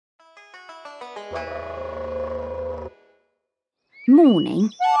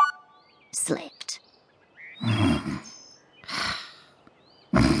Morning, slept.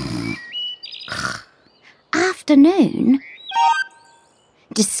 Afternoon,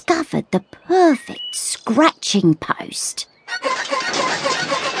 discovered the perfect scratching post.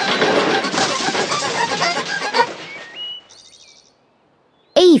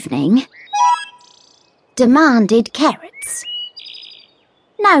 Evening, demanded carrots.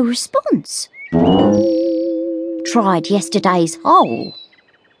 No response. Tried yesterday's hole.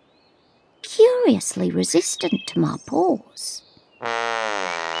 Curiously resistant to my paws.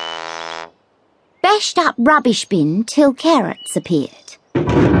 Bashed up rubbish bin till carrots appeared.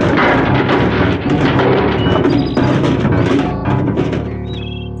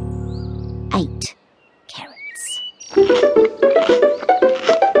 8 carrots.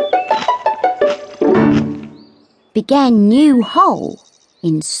 Began new hole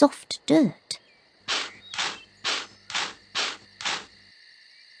in soft dirt.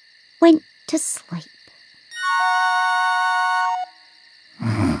 Went to sleep.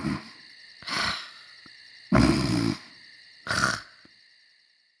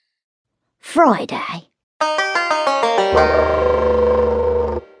 Friday.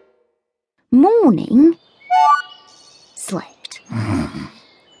 Morning, slept.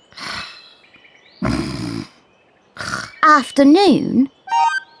 Afternoon,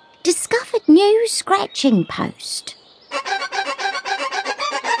 discovered new scratching post.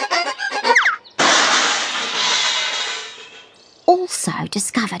 Also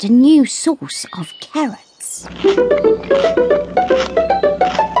discovered a new source of carrots.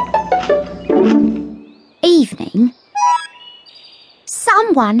 Evening,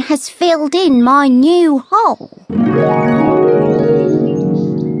 someone has filled in my new hole.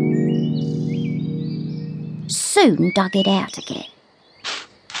 Soon dug it out again.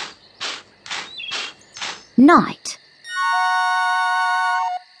 Night,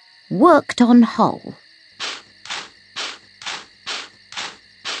 worked on hole.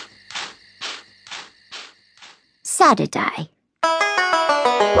 Saturday.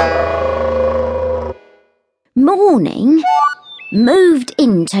 Morning, moved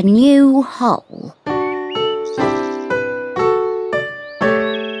into new hole.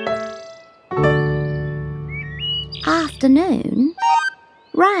 Afternoon,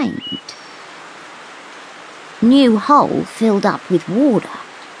 rained. New hole filled up with water.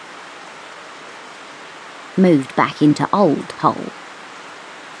 Moved back into old hole.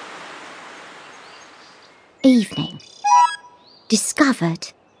 Evening,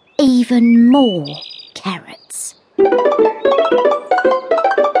 discovered even more carrots.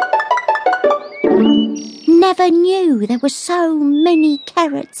 Never knew there were so many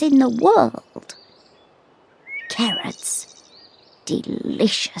carrots in the world. Carrots,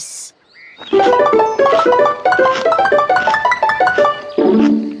 delicious.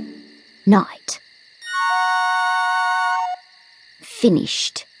 Night.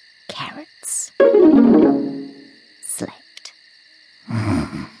 Finished carrots. Slept.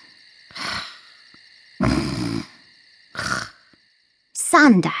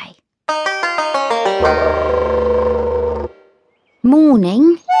 Sunday.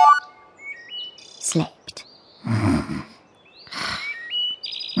 Morning, slept.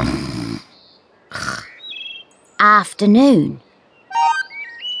 Afternoon,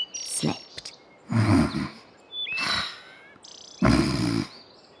 slept.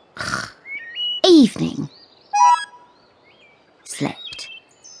 Evening, slept.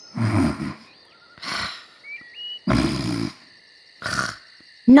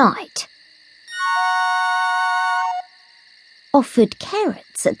 Night. Offered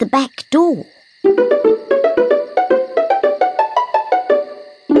carrots at the back door.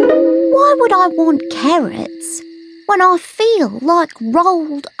 Why would I want carrots when I feel like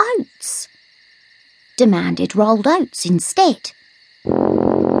rolled oats? Demanded rolled oats instead.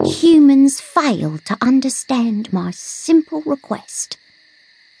 Humans fail to understand my simple request.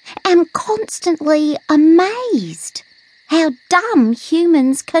 Am constantly amazed how dumb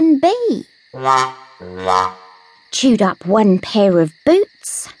humans can be. Chewed up 1 pair of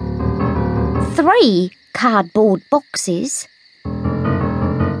boots, 3 cardboard boxes,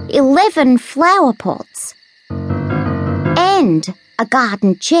 11 flower pots, and a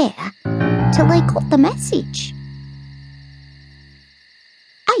garden chair till they got the message.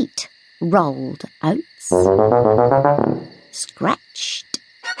 8 rolled oats, scratched,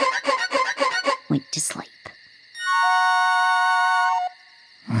 went to sleep.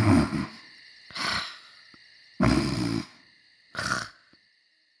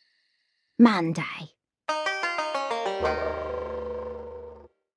 Monday.